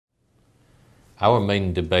Our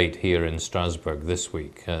main debate here in Strasbourg this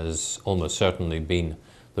week has almost certainly been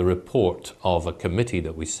the report of a committee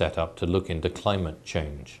that we set up to look into climate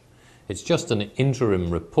change. It's just an interim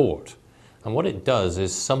report, and what it does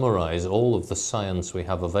is summarize all of the science we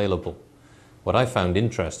have available. What I found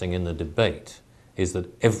interesting in the debate is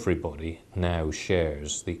that everybody now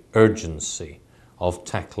shares the urgency of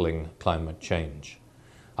tackling climate change.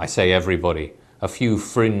 I say everybody, a few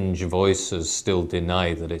fringe voices still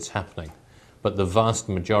deny that it's happening. But the vast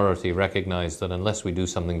majority recognize that unless we do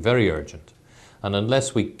something very urgent, and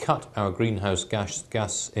unless we cut our greenhouse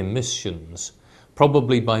gas emissions,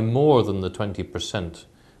 probably by more than the 20%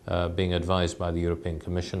 being advised by the European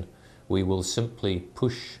Commission, we will simply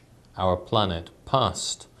push our planet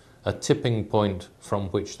past a tipping point from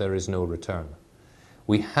which there is no return.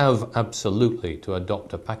 We have absolutely to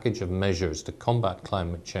adopt a package of measures to combat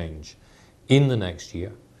climate change in the next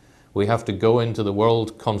year. We have to go into the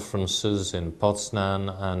world conferences in Poznan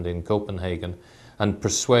and in Copenhagen and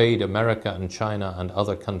persuade America and China and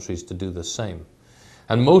other countries to do the same.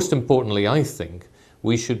 And most importantly, I think,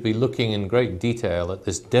 we should be looking in great detail at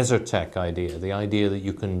this Desertec idea, the idea that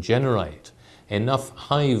you can generate enough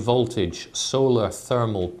high voltage solar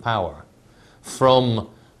thermal power from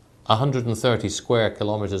 130 square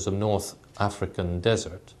kilometers of North African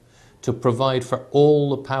desert to provide for all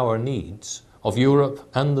the power needs of Europe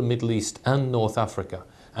and the Middle East and North Africa,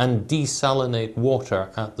 and desalinate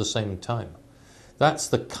water at the same time. That's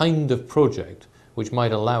the kind of project which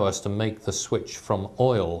might allow us to make the switch from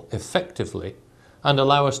oil effectively and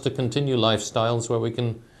allow us to continue lifestyles where we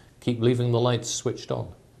can keep leaving the lights switched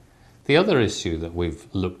on. The other issue that we've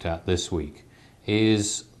looked at this week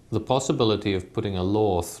is the possibility of putting a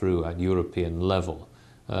law through at European level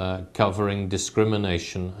covering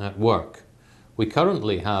discrimination at work. We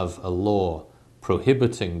currently have a law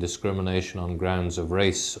prohibiting discrimination on grounds of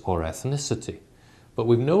race or ethnicity, but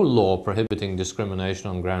we've no law prohibiting discrimination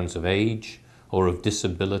on grounds of age or of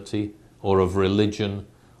disability or of religion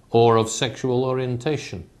or of sexual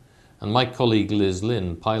orientation. And my colleague Liz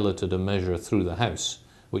Lynn piloted a measure through the House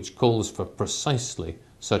which calls for precisely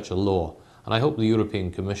such a law, and I hope the European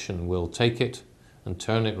Commission will take it and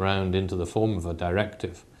turn it round into the form of a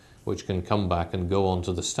directive which can come back and go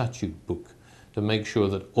onto the statute book to make sure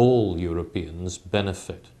that all Europeans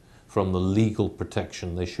benefit from the legal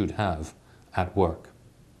protection they should have at work.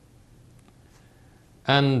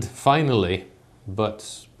 And finally,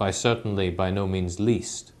 but certainly by no means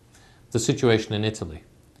least, the situation in Italy.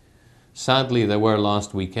 Sadly, there were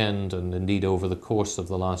last weekend, and indeed over the course of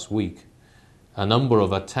the last week, a number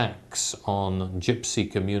of attacks on gypsy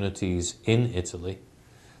communities in Italy.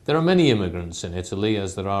 There are many immigrants in Italy,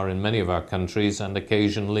 as there are in many of our countries, and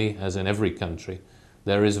occasionally, as in every country,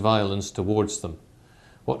 there is violence towards them.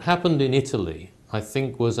 What happened in Italy, I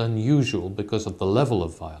think, was unusual because of the level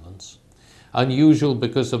of violence, unusual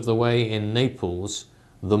because of the way in Naples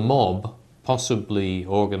the mob, possibly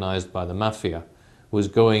organized by the mafia, was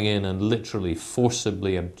going in and literally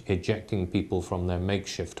forcibly ejecting people from their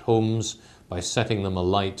makeshift homes by setting them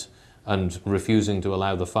alight and refusing to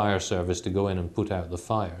allow the fire service to go in and put out the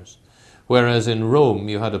fires. Whereas in Rome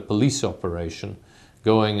you had a police operation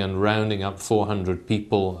going and rounding up 400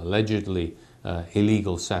 people, allegedly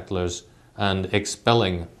illegal settlers, and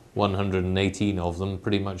expelling 118 of them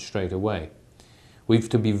pretty much straight away. We've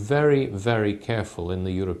to be very, very careful in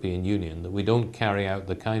the European Union that we don't carry out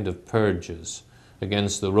the kind of purges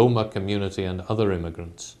against the Roma community and other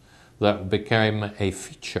immigrants that became a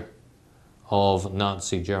feature of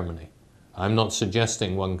Nazi Germany. I'm not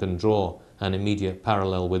suggesting one can draw an immediate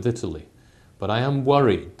parallel with Italy, but I am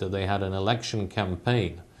worried that they had an election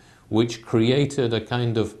campaign which created a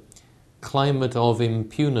kind of climate of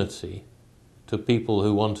impunity to people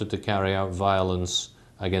who wanted to carry out violence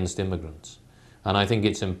against immigrants. And I think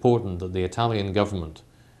it's important that the Italian government,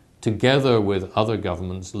 together with other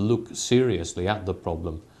governments, look seriously at the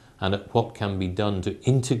problem and at what can be done to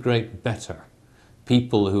integrate better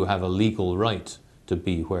people who have a legal right to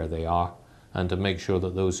be where they are, and to make sure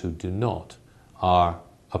that those who do not are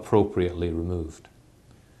appropriately removed.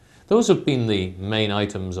 Those have been the main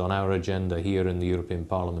items on our agenda here in the European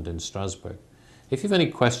Parliament in Strasbourg. If you have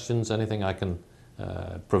any questions, anything I can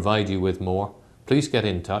provide you with more, please get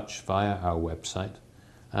in touch via our website,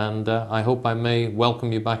 and I hope I may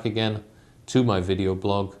welcome you back again to my video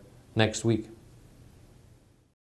blog next week.